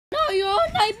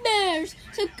nightmares.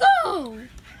 So go.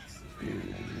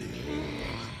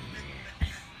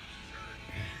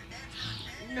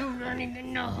 No running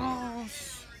in the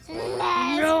house.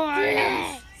 No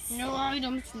items. No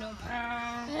items. No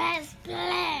power. Let's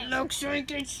play. Looks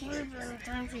like it's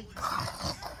sleeping.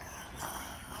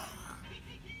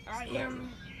 I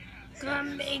am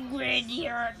coming with you.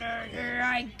 Here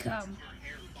I come.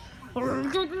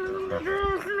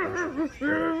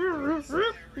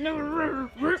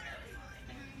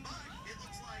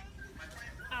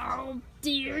 Oh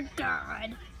dear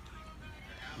God.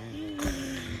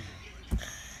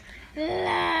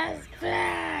 Let's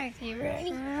play. You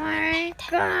ready?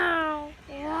 Go.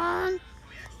 1,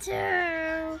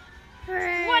 2,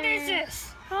 3. What is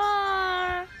this?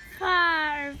 4,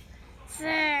 5,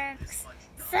 6,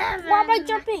 7. Why am I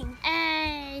jumping?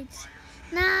 8,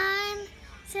 9,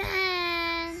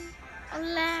 10,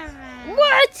 11.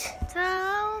 What?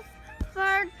 12,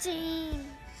 13,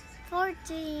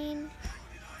 14,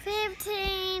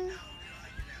 15,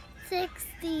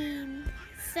 16,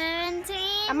 17.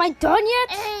 Am I done yet?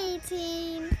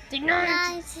 18, Did not.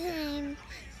 19,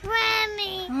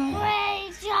 20.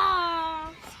 Great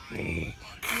job. I'm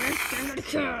gonna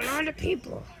kill a lot of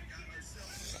people.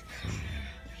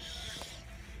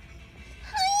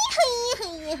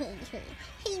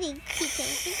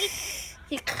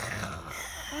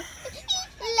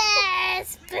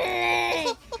 Let's play.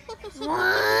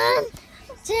 1,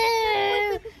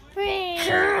 2, 3.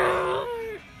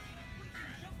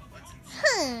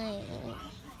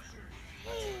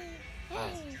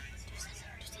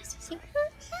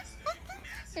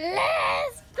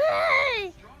 Let's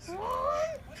play. 1,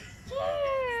 2,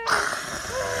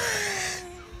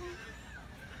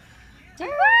 3.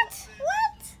 What?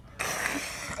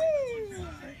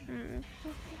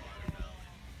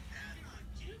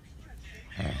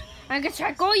 I can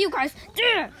track all you guys.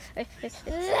 Let's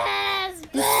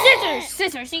play.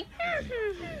 Scissors, see?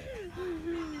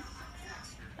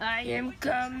 I am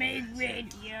coming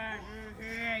with you.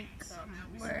 Here I come.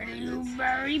 Where do you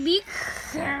bury me?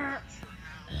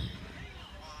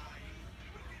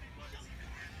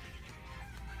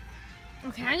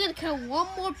 Okay, I'm gonna kill one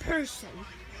more person.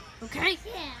 Okay?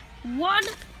 Yeah. One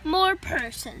more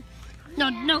person. No,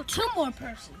 2 more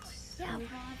persons. Yeah.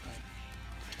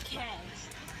 Okay.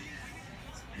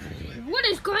 What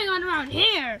is going on around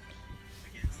here?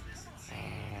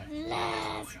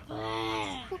 Let's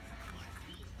play.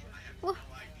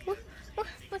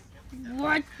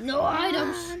 What? No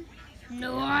items.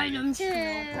 No items. 2, No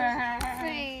packs.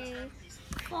 3,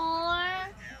 4,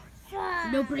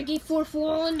 5. No bringing 4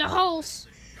 in the house.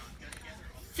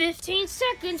 15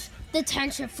 seconds.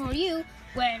 Detention for you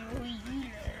when we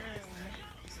learn.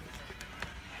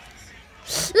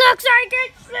 Looks like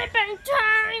it's sleeping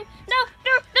time. No.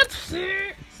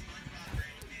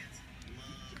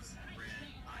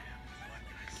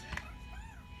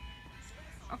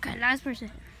 Okay, last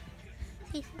person.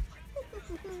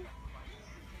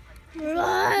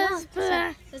 Let's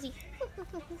play.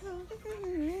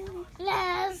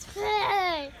 Let's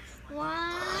play.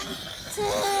 1, 2.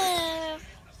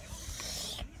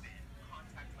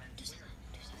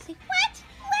 What?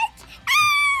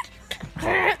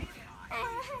 Ah!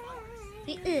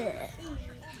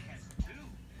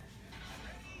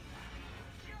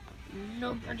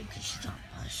 Nobody can stop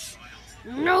us.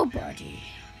 Nobody.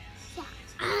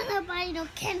 Nobody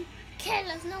can kill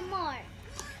us no more.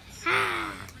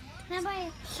 Ah,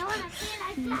 nobody don't wanna feel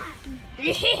like that.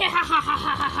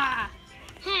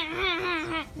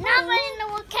 Nobody no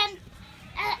one can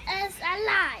us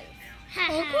alive.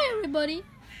 Okay, everybody.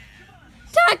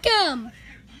 Attack him.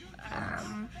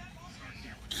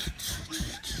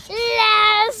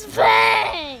 Let's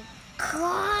play.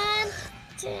 1,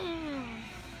 2.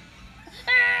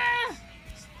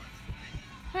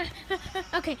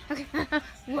 Okay.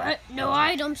 What? No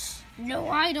items. No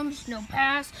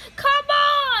pass. Come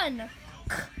on!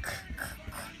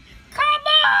 Come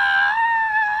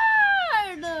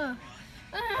on!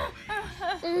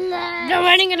 They're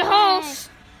running in the house.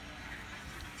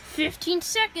 15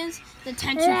 seconds.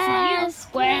 Detention Let's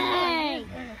for you. play.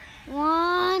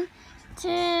 1,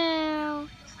 2,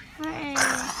 3.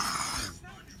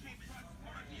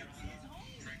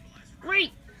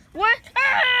 Wait. What?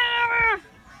 Ah!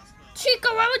 Chico,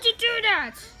 why would you do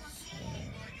that?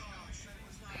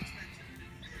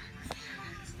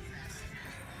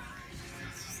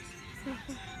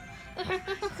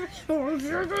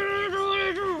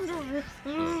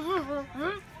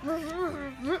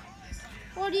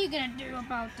 What are you gonna do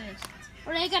about this?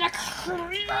 What are you gonna?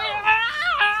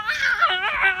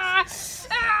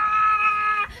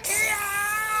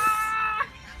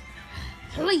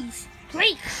 Please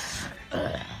Please.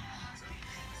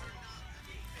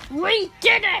 We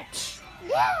did it!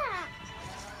 Yeah.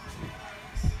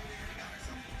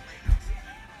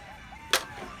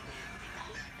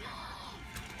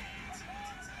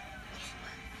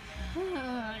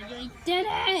 We did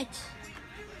it!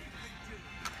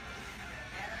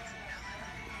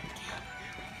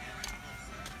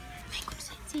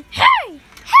 Hey!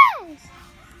 Hey!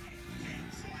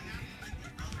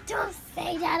 Don't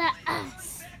say that to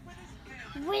us.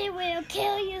 We will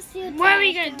kill you soon. What are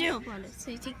we gonna do about it?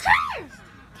 Say, come!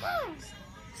 Come.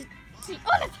 See,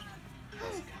 all of you!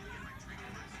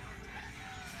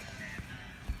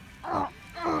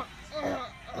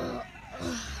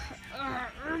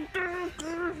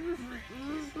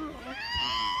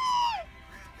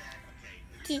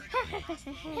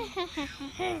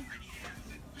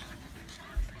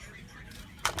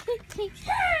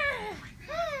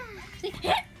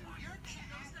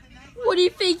 What do you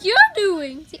think you're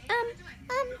doing? See,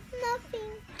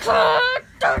 Nothing.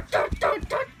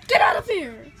 Get out of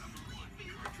here!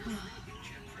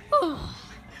 Oh,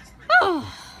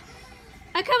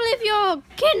 I can't believe you're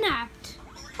kidnapped.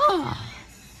 What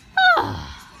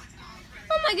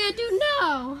am I gonna do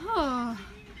now?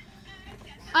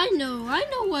 I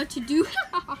know what to do.